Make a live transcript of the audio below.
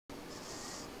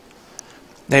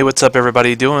Hey, what's up,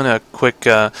 everybody? Doing a quick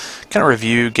kind of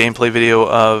review gameplay video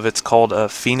of, it's called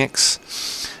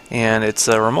Phoenix, and it's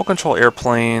a remote control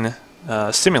airplane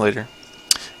simulator.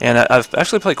 And I've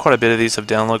actually played quite a bit of these. I've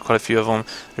downloaded quite a few of them.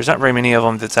 There's not very many of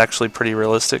them that's actually pretty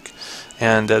realistic,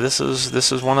 and this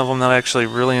is one of them that I actually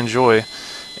really enjoy,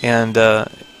 and it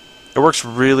works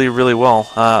really well.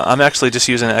 I'm actually just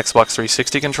using an Xbox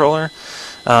 360 controller.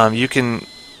 You can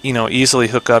easily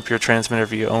hook up your transmitter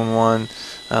if you own one.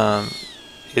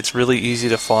 It's really easy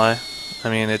to fly. I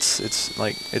mean, it's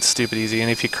stupid easy. And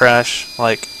if you crash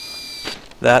like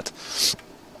that,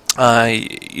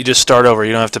 you just start over.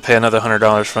 You don't have to pay another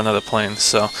 $100 for another plane.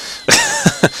 So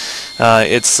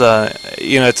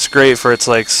it's great for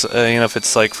if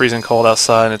it's like freezing cold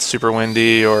outside and it's super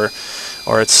windy, or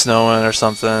it's snowing or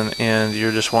something, and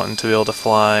you're just wanting to be able to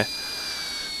fly,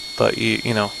 but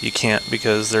you can't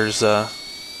because there's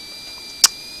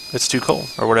it's too cold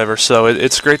or whatever. So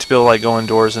it's great to be able to like go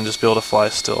indoors and just be able to fly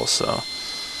still. So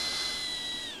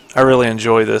I really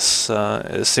enjoy this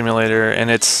simulator, and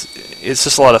it's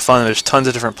just a lot of fun. There's tons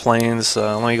of different planes.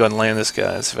 Let me go ahead and land this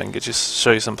guy, see if I can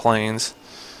show you some planes.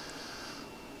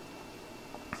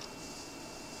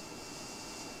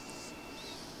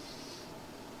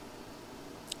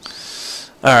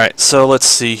 Alright, so let's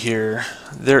see here.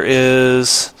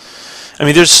 There's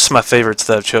just my favorites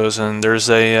that I've chosen. There's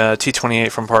a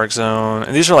T-28 from Park Zone,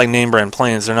 and these are like name brand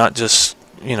planes. They're not just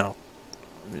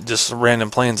just random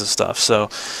planes and stuff. So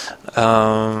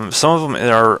some of them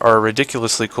are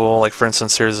ridiculously cool. Like for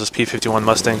instance, here's this P-51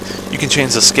 Mustang. You can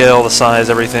change the scale, the size,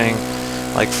 everything.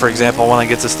 Like for example, when I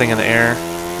get this thing in the air,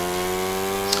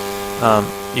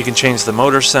 you can change the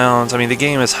motor sounds. I mean, the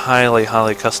game is highly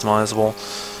customizable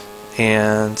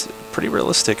and pretty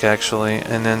realistic actually.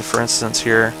 And then for instance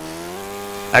here,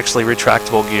 actually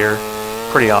retractable gear,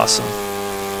 pretty awesome.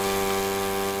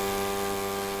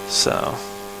 So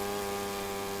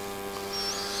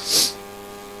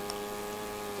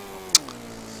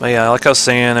but yeah, like I was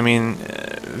saying, I mean,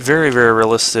 very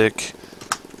realistic.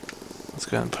 Let's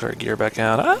go ahead and put our gear back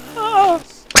out.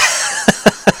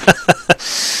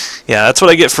 Yeah, that's what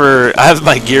I get for, I have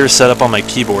my gear set up on my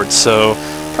keyboard, so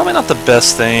probably not the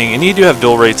best thing. And you do have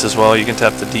dual rates as well. You can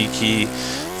tap the D key,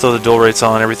 throw the dual rates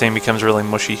on, everything becomes really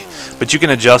mushy. But you can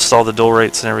adjust all the dual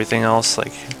rates and everything else.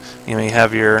 Like, you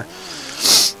have your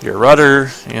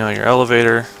rudder, your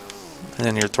elevator, and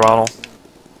then your throttle,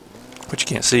 which you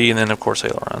can't see, and then of course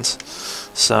ailerons.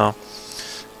 So,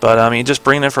 but I mean, just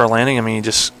bring it in for a landing. I mean, you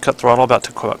just cut throttle about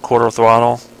to quarter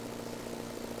throttle.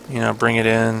 Bring it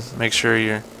in. Make sure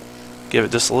you give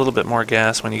it just a little bit more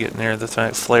gas when you get near the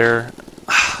flare.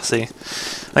 See, I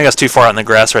think that's too far out in the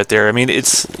grass right there. I mean,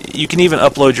 you can even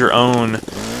upload your own,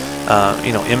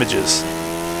 images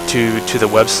to the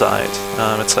website.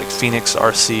 It's like Phoenix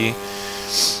RC,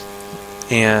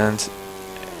 and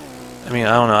I mean,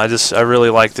 I don't know. I really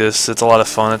like this. It's a lot of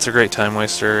fun. It's a great time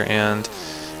waster, and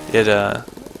it,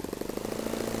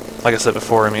 like I said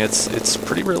before, I mean, it's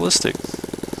pretty realistic.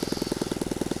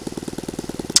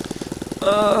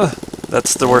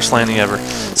 That's the worst landing ever.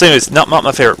 So anyways, not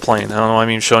my favorite plane. I don't know why I'm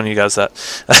even showing you guys that.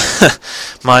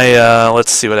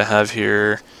 Let's see what I have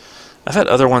here. I've had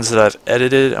other ones that I've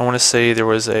edited. I want to say there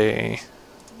was a,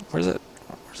 where's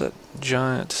that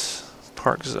giant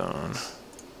Park Zone?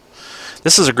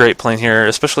 This is a great plane here,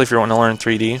 especially if you're wanting to learn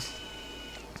 3D.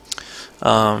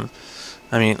 I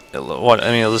mean,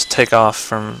 it'll just take off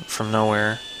from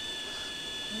nowhere.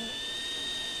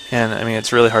 And I mean,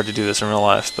 it's really hard to do this in real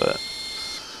life, but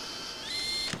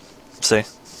see,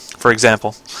 for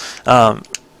example,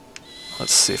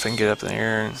 let's see if I can get up in the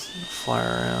air and fly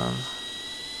around.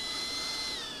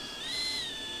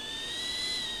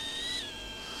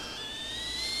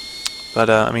 But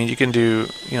I mean, you can do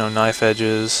knife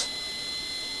edges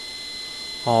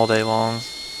all day long.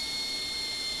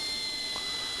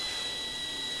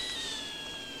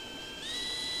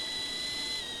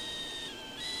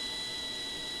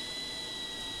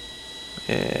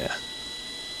 Yeah.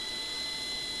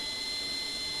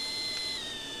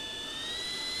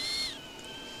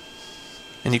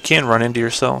 And you can run into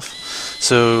yourself,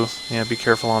 so yeah, be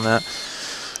careful on that.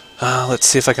 Let's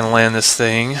see if I can land this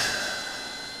thing.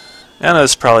 I know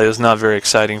this probably is not very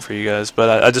exciting for you guys,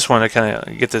 but I just want to kind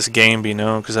of get this game be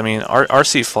known, because I mean,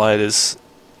 RC flight is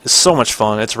so much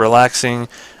fun. It's relaxing.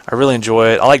 I really enjoy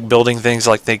it. I like building things,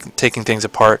 I like taking things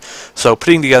apart. So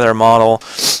putting together a model,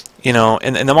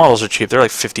 and the models are cheap. They're like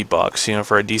 $50,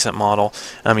 for a decent model.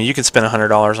 I mean, you can spend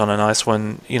 $100 on a nice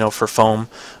one, for foam,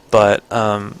 but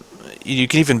you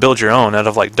can even build your own out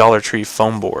of like Dollar Tree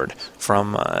foam board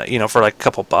from for like a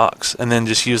couple bucks, and then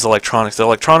just use the electronics. The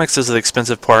electronics is the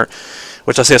expensive part,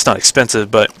 which I say it's not expensive,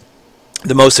 but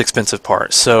the most expensive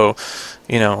part. So,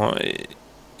 you know,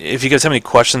 if you guys have any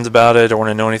questions about it or want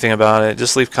to know anything about it,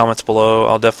 just leave comments below.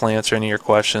 I'll definitely answer any of your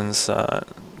questions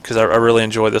because I really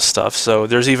enjoy this stuff. So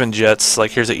there's even jets,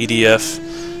 like here's an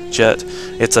EDF jet.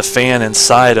 It's a fan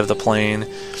inside of the plane.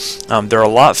 They're a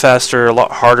lot faster, a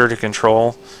lot harder to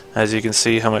control. As you can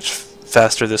see how much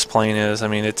faster this plane is. I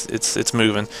mean, it's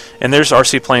moving. And there's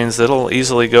RC planes that'll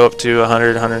easily go up to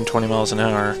 100, 120 miles an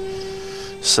hour.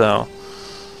 So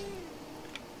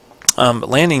but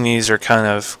landing these are kind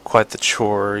of quite the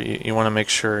chore. You want to make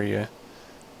sure you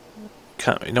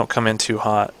don't come in too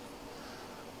hot.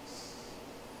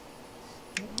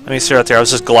 Let me see right there. I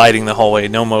was just gliding the whole way,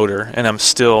 no motor, and I'm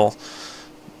still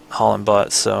hauling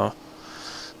butt. So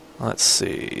let's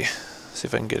see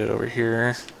if I can get it over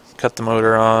here. Cut the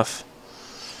motor off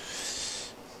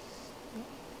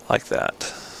like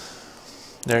that.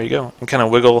 There you go. And kind of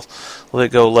wiggle, let it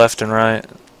go left and right.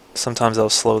 Sometimes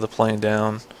I'll slow the plane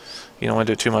down. You don't want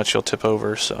to do too much, you'll tip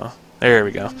over. So there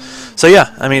we go. So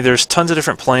yeah, I mean, there's tons of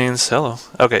different planes. Hello.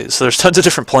 Okay, so there's tons of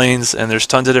different planes, and there's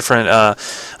tons of different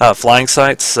flying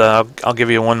sites. I'll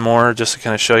give you one more just to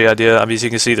kind of show you idea. I mean, as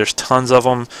you can see, there's tons of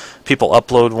them. People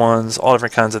upload ones, all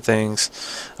different kinds of things.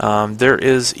 There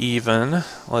is even,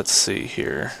 let's see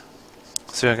here.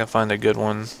 See if I can find a good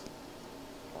one.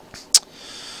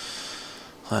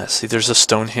 Let's see, there's a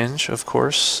Stonehenge, of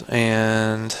course,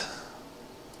 and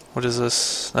what is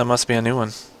this? That must be a new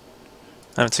one.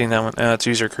 I haven't seen that one. It's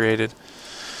user created.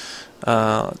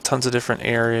 Tons of different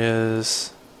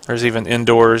areas. There's even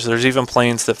indoors. There's even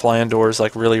planes that fly indoors,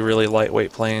 like really, really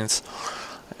lightweight planes.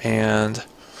 And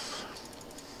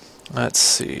let's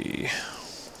see.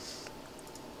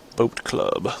 Boat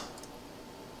Club.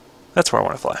 That's where I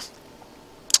want to fly.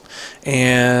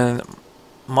 And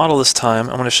model this time,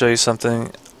 I'm going to show you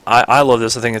something. I love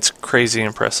this. I think it's crazy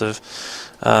impressive.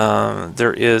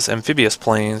 There is amphibious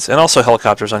planes and also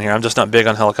helicopters on here. I'm just not big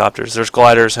on helicopters. There's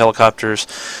gliders, helicopters,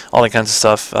 all that kinds of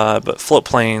stuff. But float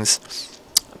planes,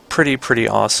 pretty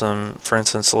awesome. For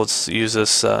instance, let's use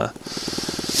this Cub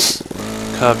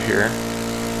here.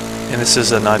 And this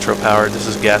is a nitro powered. This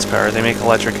is gas powered. They make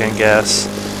electric and gas.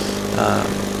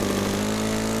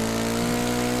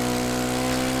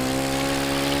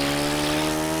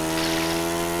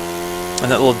 And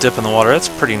that little dip in the water, that's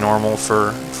pretty normal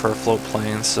for float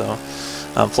planes. So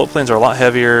float planes are a lot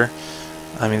heavier.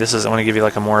 I mean, I want to give you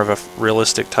like a more of a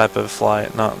realistic type of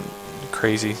flight, not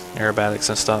crazy aerobatics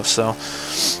and stuff. So,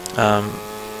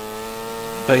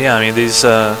 but yeah, I mean, these,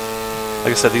 like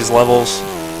I said, these levels,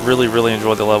 really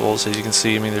enjoy the levels. As you can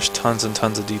see, I mean, there's tons and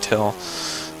tons of detail.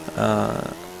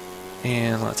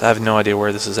 And I have no idea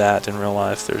where this is at in real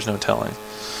life. There's no telling.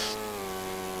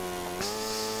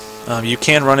 You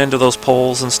can run into those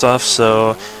poles and stuff,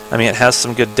 so I mean, it has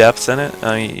some good depth in it.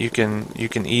 You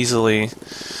can easily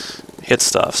hit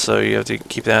stuff, so you have to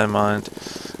keep that in mind.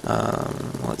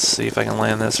 Let's see if I can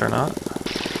land this or not.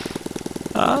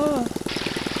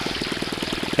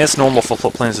 It's normal for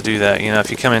float planes to do that. You know, if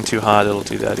you come in too hot, it'll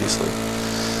do that easily.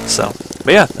 So,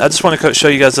 but yeah, I just want to show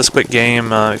you guys this quick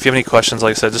game. If you have any questions,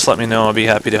 like I said, just let me know. I'll be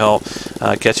happy to help.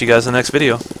 Catch you guys in the next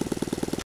video.